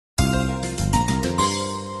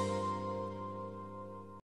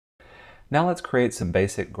Now let's create some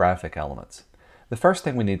basic graphic elements. The first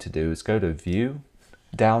thing we need to do is go to View,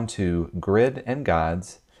 down to Grid and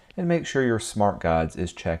Guides, and make sure your Smart Guides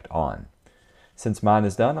is checked on. Since mine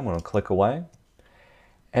is done, I'm going to click away.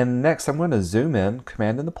 And next I'm going to zoom in,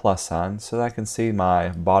 commanding the plus sign, so that I can see my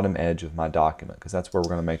bottom edge of my document, because that's where we're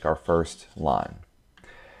going to make our first line.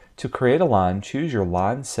 To create a line, choose your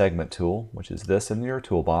Line Segment tool, which is this in your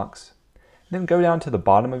toolbox. Then go down to the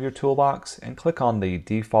bottom of your toolbox and click on the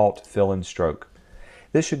default fill and stroke.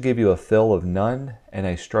 This should give you a fill of none and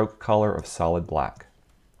a stroke color of solid black.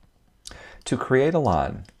 To create a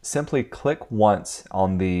line, simply click once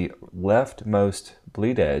on the leftmost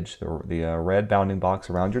bleed edge, the red bounding box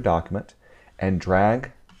around your document, and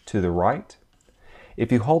drag to the right.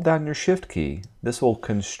 If you hold down your Shift key, this will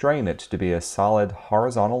constrain it to be a solid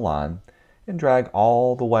horizontal line and drag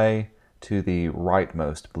all the way to the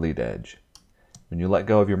rightmost bleed edge. When you let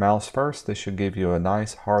go of your mouse first, this should give you a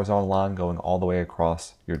nice horizontal line going all the way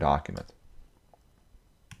across your document.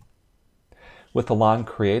 With the line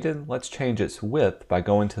created, let's change its width by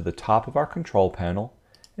going to the top of our control panel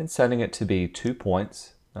and setting it to be 2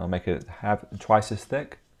 points. I'll make it twice as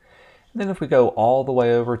thick. And then if we go all the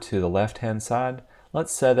way over to the left-hand side,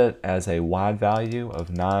 let's set it as a wide value of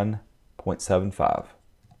 9.75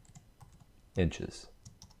 inches.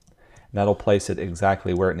 And that'll place it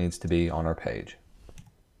exactly where it needs to be on our page.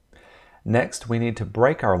 Next, we need to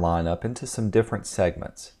break our line up into some different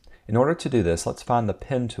segments. In order to do this, let's find the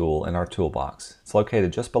pen tool in our toolbox. It's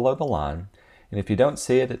located just below the line, and if you don't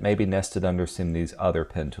see it, it may be nested under some of these other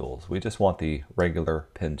pen tools. We just want the regular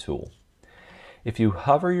pen tool. If you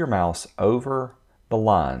hover your mouse over the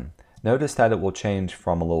line, notice that it will change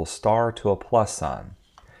from a little star to a plus sign.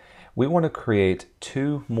 We want to create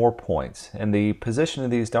 2 more points, and the position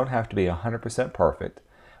of these don't have to be 100% perfect,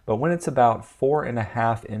 but when it's about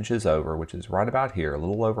 4.5 inches over, which is right about here, a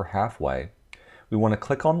little over halfway, we want to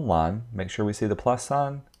click on the line, make sure we see the plus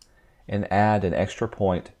sign, and add an extra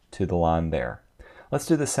point to the line there. Let's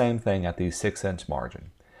do the same thing at the 6-inch margin.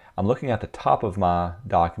 I'm looking at the top of my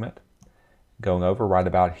document, going over right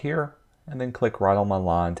about here, and then click right on my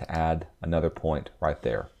line to add another point right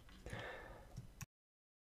there.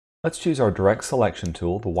 Let's choose our direct selection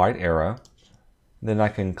tool, the white arrow. Then I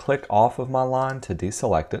can click off of my line to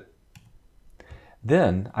deselect it.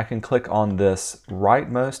 Then I can click on this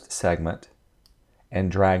rightmost segment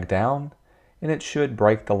and drag down, and it should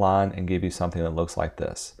break the line and give you something that looks like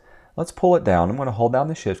this. Let's pull it down. I'm going to hold down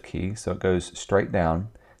the Shift key so it goes straight down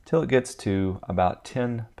till it gets to about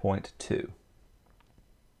 10.2.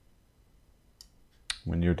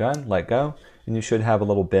 When you're done, let go, and you should have a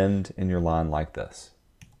little bend in your line like this.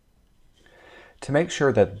 To make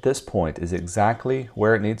sure that this point is exactly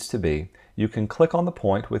where it needs to be, you can click on the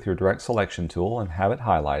point with your direct selection tool and have it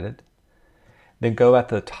highlighted. Then go at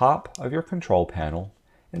the top of your control panel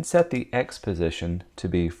and set the X position to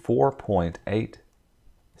be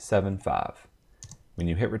 4.875. When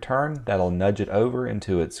you hit return, that'll nudge it over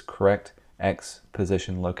into its correct X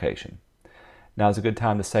position location. Now is a good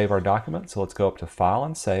time to save our document, so let's go up to File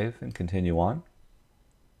and Save and continue on.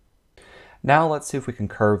 Now let's see if we can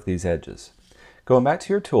curve these edges. Going back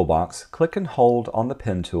to your toolbox, click and hold on the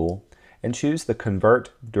pen tool and choose the Convert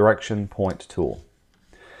Direction Point tool.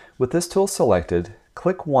 With this tool selected,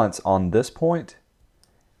 click once on this point,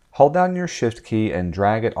 hold down your Shift key and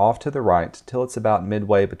drag it off to the right till it's about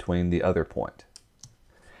midway between the other point.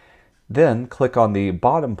 Then click on the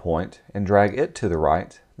bottom point and drag it to the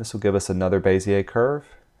right. This will give us another Bezier curve.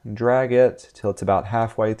 And drag it till it's about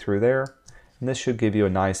halfway through there, and this should give you a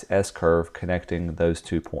nice S-curve connecting those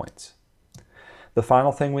 2 points. The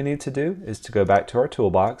final thing we need to do is to go back to our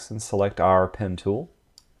toolbox and select our pen tool.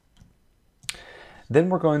 Then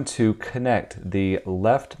we're going to connect the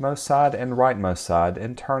leftmost side and rightmost side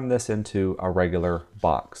and turn this into a regular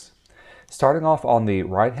box. Starting off on the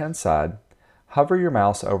right-hand side, hover your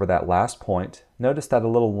mouse over that last point. Notice that a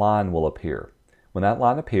little line will appear. When that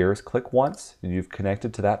line appears, click once and you've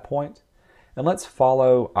connected to that point. And let's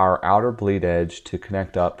follow our outer bleed edge to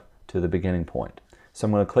connect up to the beginning point. So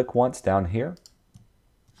I'm going to click once down here.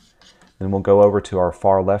 Then we'll go over to our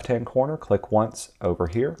far left-hand corner, click once over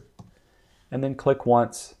here, and then click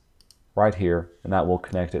once right here, and that will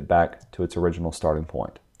connect it back to its original starting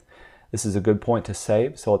point. This is a good point to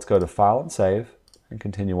save, so let's go to File and Save and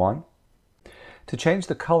continue on. To change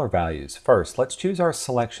the color values, first let's choose our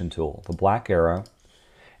selection tool, the black arrow,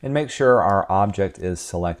 and make sure our object is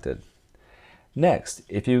selected. Next,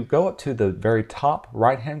 if you go up to the very top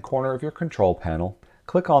right-hand corner of your control panel,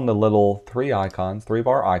 click on the little three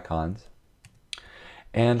bar icons,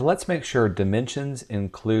 And let's make sure dimensions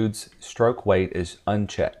includes stroke weight is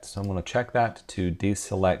unchecked. So I'm going to check that to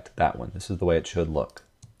deselect that one. This is the way it should look.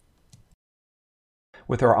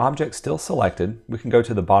 With our object still selected, we can go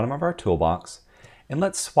to the bottom of our toolbox and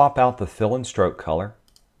let's swap out the fill and stroke color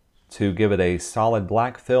to give it a solid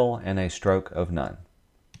black fill and a stroke of none.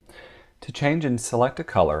 To change and select a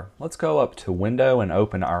color, let's go up to Window and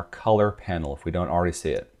open our Color panel if we don't already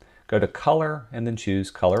see it. Go to Color and then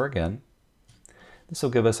choose Color again. This will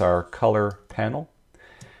give us our color panel.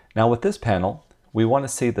 Now with this panel, we want to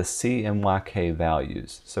see the CMYK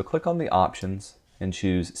values. So click on the options and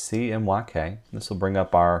choose CMYK. This will bring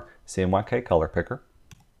up our CMYK color picker.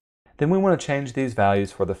 Then we want to change these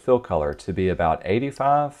values for the fill color to be about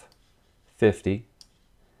 85, 50,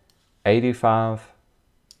 85,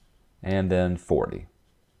 and then 40.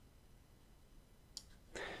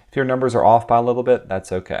 If your numbers are off by a little bit,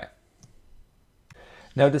 that's okay.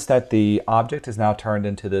 Notice that the object is now turned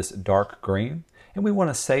into this dark green, and we want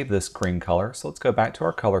to save this green color. So let's go back to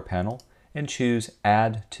our color panel and choose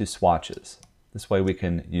Add to Swatches. This way we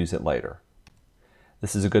can use it later.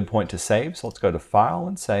 This is a good point to save, so let's go to File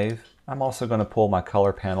and Save. I'm also going to pull my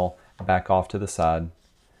color panel back off to the side,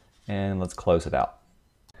 and let's close it out.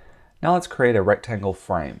 Now let's create a rectangle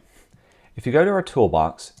frame. If you go to our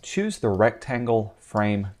toolbox, choose the Rectangle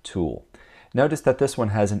Frame tool. Notice that this one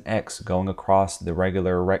has an X going across the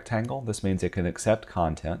regular rectangle. This means it can accept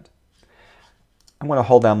content. I'm going to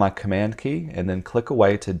hold down my Command key and then click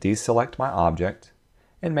away to deselect my object,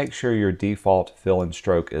 and make sure your default fill and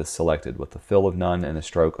stroke is selected with a fill of none and a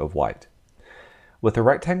stroke of white. With the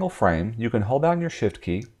rectangle frame, you can hold down your Shift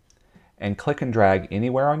key and click and drag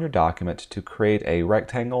anywhere on your document to create a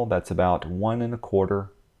rectangle that's about 1¼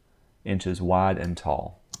 inches wide and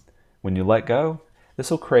tall. When you let go,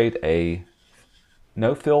 this will create a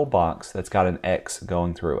no fill box that's got an X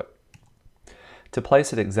going through it. To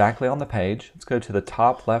place it exactly on the page, let's go to the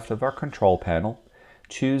top left of our control panel,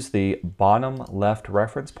 choose the bottom left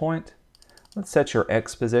reference point. Let's set your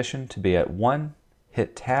X position to be at 1,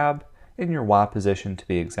 hit Tab, and your Y position to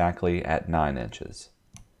be exactly at 9 inches.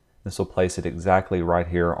 This will place it exactly right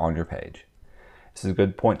here on your page. This is a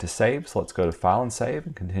good point to save, so let's go to File and Save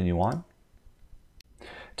and continue on.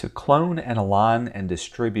 To clone and align and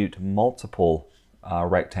distribute multiple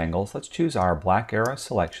rectangles, let's choose our black arrow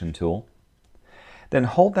selection tool. Then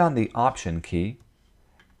hold down the Option key.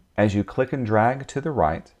 As you click and drag to the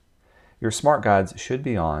right, your smart guides should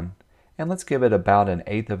be on, and let's give it about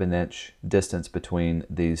 1/8 of an inch distance between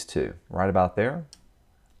these two. Right about there.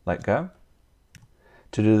 Let go.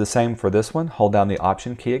 To do the same for this one, hold down the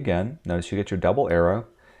Option key again. Notice you get your double arrow,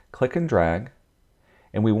 click and drag,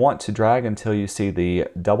 and we want to drag until you see the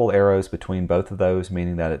double arrows between both of those,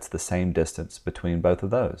 meaning that it's the same distance between both of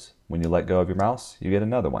those. When you let go of your mouse, you get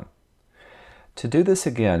another one. To do this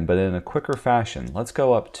again, but in a quicker fashion, let's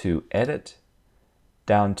go up to Edit,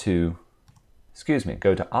 go to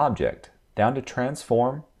Object, down to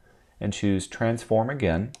Transform, and choose Transform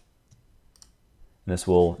again. And this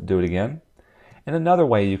will do it again. And another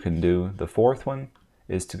way you can do the fourth one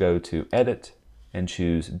is to go to Edit and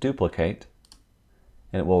choose Duplicate,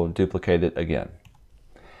 and it will duplicate it again.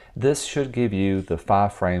 This should give you the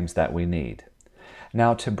 5 frames that we need.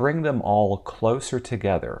 Now to bring them all closer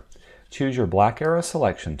together, choose your black arrow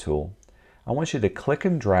selection tool. I want you to click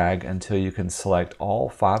and drag until you can select all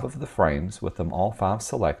 5 of the frames with them all 5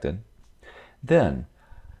 selected. Then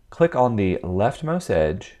click on the leftmost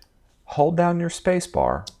edge, hold down your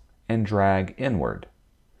spacebar, and drag inward.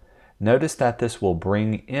 Notice that this will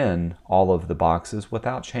bring in all of the boxes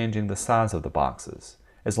without changing the size of the boxes.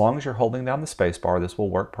 As long as you're holding down the spacebar, this will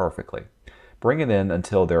work perfectly. Bring it in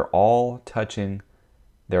until they're all touching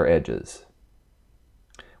their edges.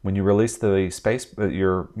 When you release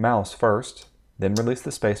your mouse first, then release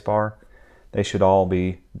the spacebar, they should all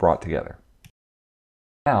be brought together.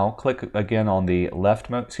 Now click again on the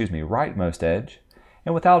rightmost edge,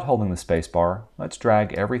 and without holding the spacebar, let's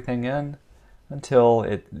drag everything in until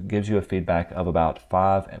it gives you a feedback of about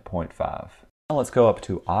 5.5. Now let's go up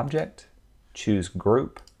to Object, choose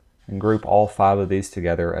Group, and group all 5 of these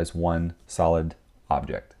together as one solid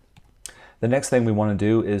object. The next thing we want to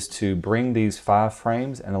do is to bring these 5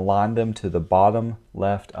 frames and align them to the bottom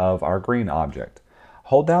left of our green object.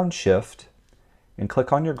 Hold down Shift and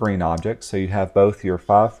click on your green object so you have both your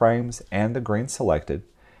 5 frames and the green selected.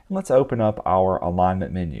 And let's open up our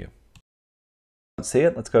alignment menu. Let's see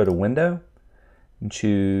it. Let's go to Window and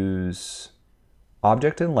choose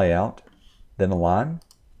Object and Layout, then Align.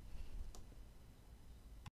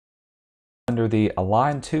 Under the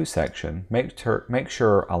Align To section, make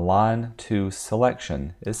sure Align To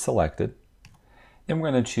Selection is selected. Then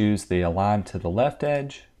we're going to choose the align to the left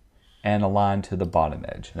edge and align to the bottom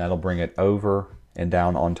edge. And that'll bring it over and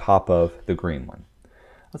down on top of the green one.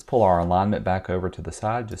 Let's pull our alignment back over to the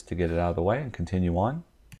side just to get it out of the way and continue on.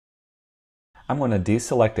 I'm going to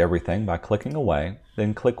deselect everything by clicking away,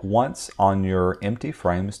 then click once on your empty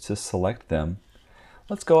frames to select them.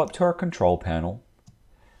 Let's go up to our control panel.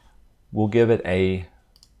 We'll give it a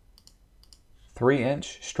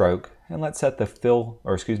 3-inch stroke, and let's set the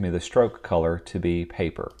the stroke color to be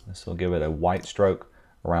paper. This will give it a white stroke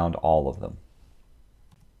around all of them.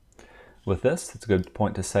 With this, it's a good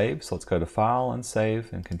point to save, so let's go to File and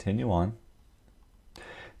Save and continue on.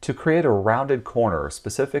 To create a rounded corner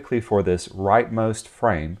specifically for this rightmost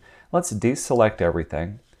frame, let's deselect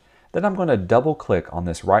everything. Then I'm going to double click on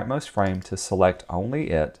this rightmost frame to select only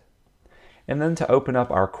it. And then to open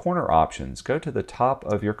up our corner options, go to the top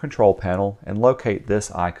of your control panel and locate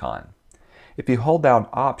this icon. If you hold down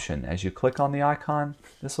Option as you click on the icon,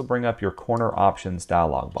 this will bring up your corner options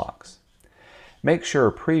dialog box. Make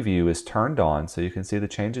sure Preview is turned on so you can see the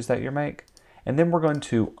changes that you make. And then we're going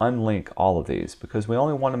to unlink all of these because we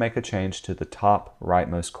only want to make a change to the top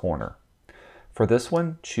rightmost corner. For this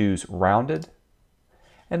one, choose Rounded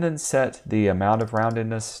and then set the amount of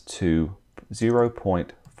roundedness to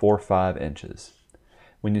 0.45 inches.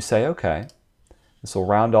 When you say OK, this will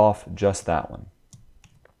round off just that one.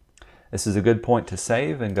 This is a good point to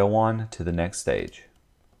save and go on to the next stage.